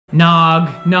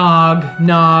Nog, nog,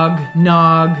 nog,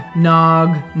 nog,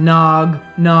 nog, nog,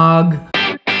 nog.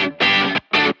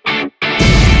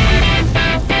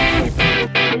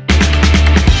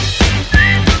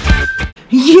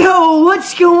 Yo,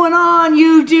 what's going on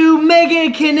YouTube?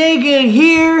 MegaCanaga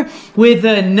here with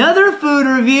another food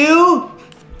review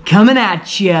coming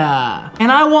at ya.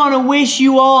 And I want to wish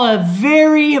you all a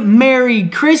very Merry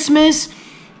Christmas.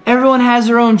 Everyone has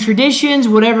their own traditions,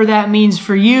 whatever that means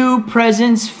for you.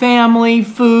 Presents, family,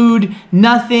 food,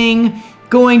 nothing,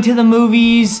 going to the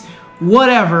movies,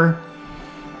 whatever.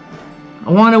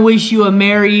 I want to wish you a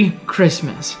Merry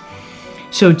Christmas.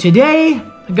 So today,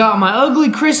 I got my ugly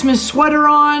Christmas sweater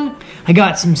on. I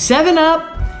got some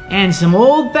 7-Up and some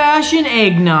old-fashioned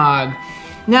eggnog.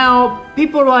 Now,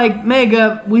 people are like,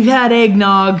 Mega, we've had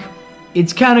eggnog.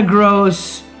 It's kind of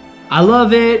gross. I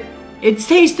love it. It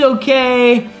tastes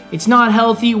okay, it's not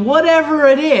healthy, whatever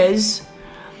it is,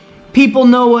 people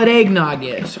know what eggnog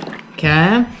is,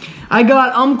 okay? I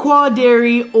got Umpqua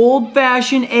Dairy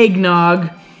old-fashioned eggnog,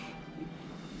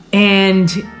 and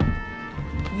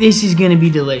this is gonna be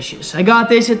delicious. I got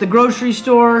this at the grocery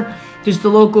store, just the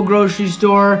local grocery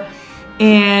store,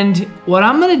 and what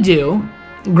I'm gonna do,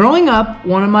 growing up,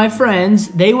 one of my friends,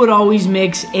 they would always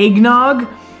mix eggnog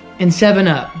and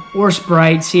 7-Up, or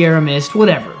Sprite, Sierra Mist,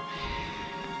 whatever.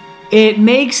 It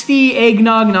makes the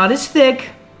eggnog not as thick,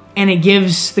 and it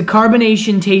gives the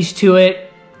carbonation taste to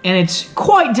it, and it's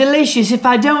quite delicious if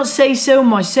I don't say so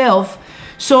myself.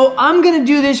 So I'm gonna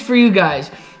do this for you guys.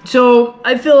 So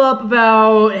I fill up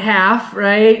about half,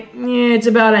 right? Yeah, it's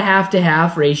about a half to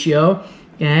half ratio,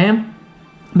 okay?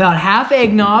 About half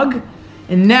eggnog,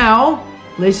 and now,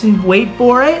 listen, wait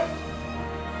for it.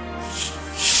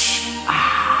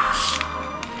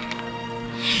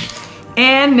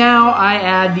 And now I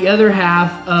add the other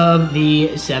half of the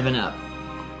 7-Up.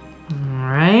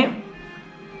 Alright.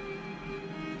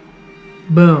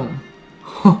 Boom.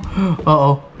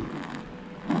 Uh-oh.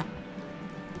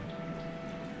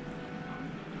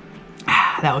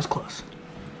 That was close.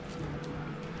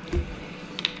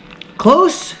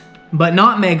 Close, but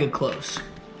not mega close.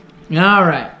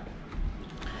 Alright.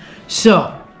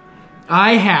 So,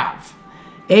 I have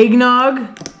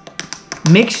eggnog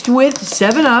mixed with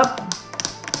 7-Up.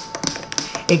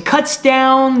 It cuts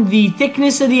down the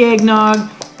thickness of the eggnog,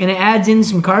 and it adds in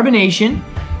some carbonation.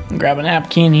 Grab a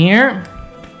napkin here.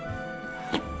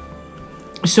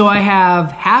 So I have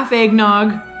half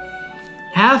eggnog,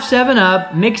 half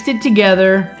 7-Up, mixed it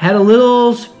together, had a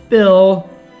little spill,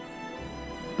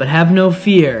 but have no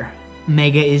fear,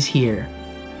 Mega is here.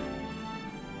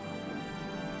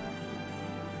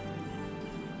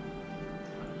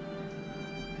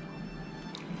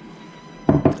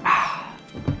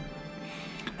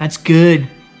 That's good.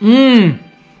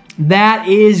 That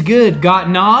is good. Got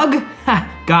nog,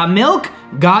 got milk,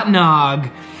 got nog.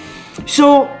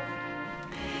 So,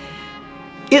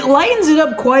 it lightens it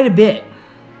up quite a bit.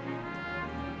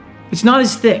 It's not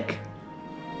as thick.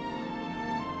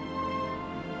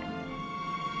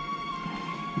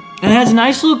 And it has a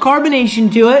nice little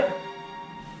carbonation to it.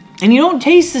 And you don't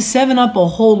taste the 7-Up a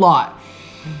whole lot.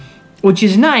 Which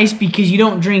is nice because you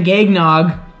don't drink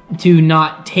eggnog to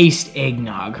not taste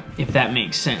eggnog, if that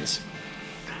makes sense.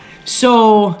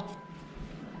 So,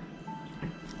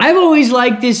 I've always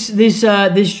liked this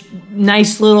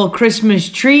nice little Christmas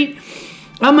treat.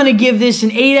 I'm gonna give this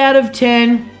an 8 out of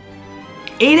 10.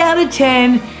 8 out of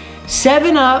 10,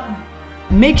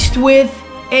 7-Up mixed with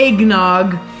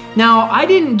eggnog. Now, I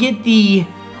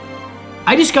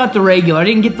just got the regular. I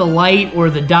didn't get the light or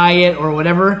the diet or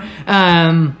whatever.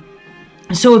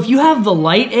 So if you have the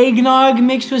light eggnog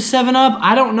mixed with 7-Up,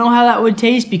 I don't know how that would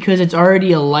taste because it's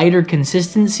already a lighter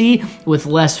consistency with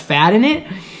less fat in it.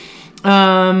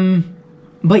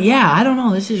 But yeah, I don't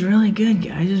know. This is really good,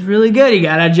 guys. It's really good. You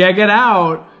gotta check it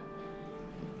out.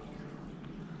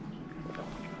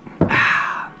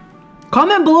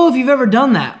 Comment below if you've ever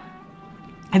done that.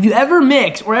 Have you ever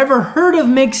mixed or ever heard of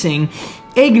mixing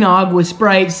eggnog with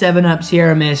Sprite, 7-Up,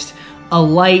 Sierra Mist, a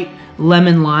light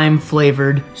lemon lime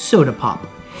flavored soda pop?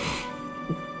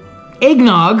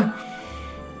 Eggnog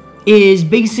is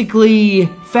basically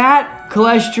fat,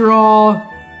 cholesterol,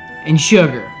 and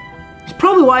sugar. It's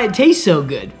probably why it tastes so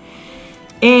good.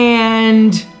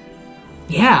 And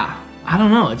yeah, I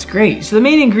don't know, it's great. So the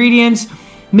main ingredients: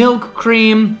 milk,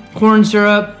 cream, corn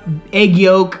syrup, egg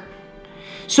yolk.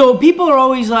 So people are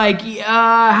always like,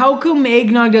 how come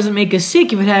eggnog doesn't make us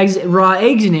sick if it has raw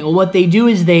eggs in it? Well, what they do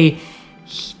is they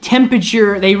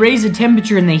raise the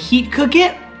temperature and they heat cook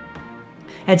it.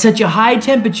 at such a high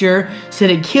temperature so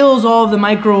that it kills all of the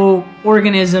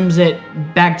microorganisms,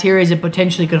 that bacteria that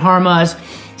potentially could harm us,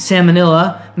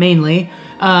 salmonella mainly.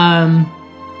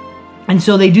 And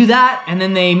so they do that, and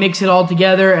then they mix it all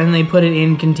together, and they put it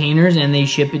in containers, and they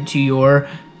ship it to your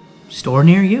store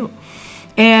near you.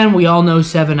 And we all know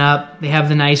 7-Up. They have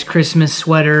the nice Christmas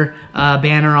sweater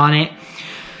banner on it.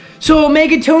 So,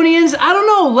 Megatonians, I don't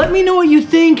know. Let me know what you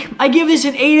think. I give this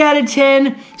an 8 out of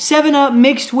 10. 7-Up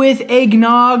mixed with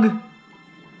eggnog.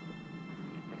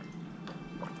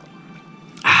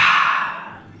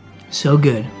 So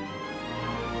good.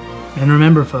 And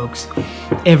remember, folks,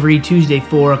 every Tuesday,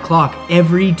 4 o'clock.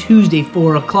 Every Tuesday,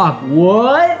 4 o'clock.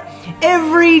 What?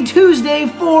 Every Tuesday,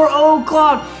 4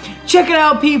 o'clock. Check it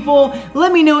out, people.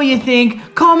 Let me know what you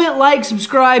think. Comment, like,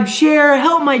 subscribe, share.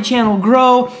 Help my channel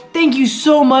grow. Thank you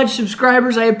so much,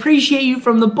 subscribers. I appreciate you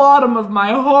from the bottom of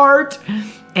my heart.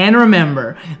 And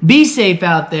remember, be safe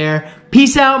out there.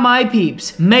 Peace out, my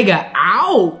peeps. Mega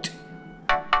out.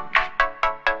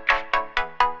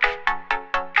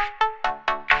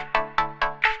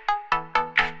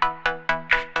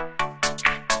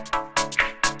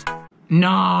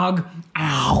 Nog.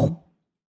 Ow.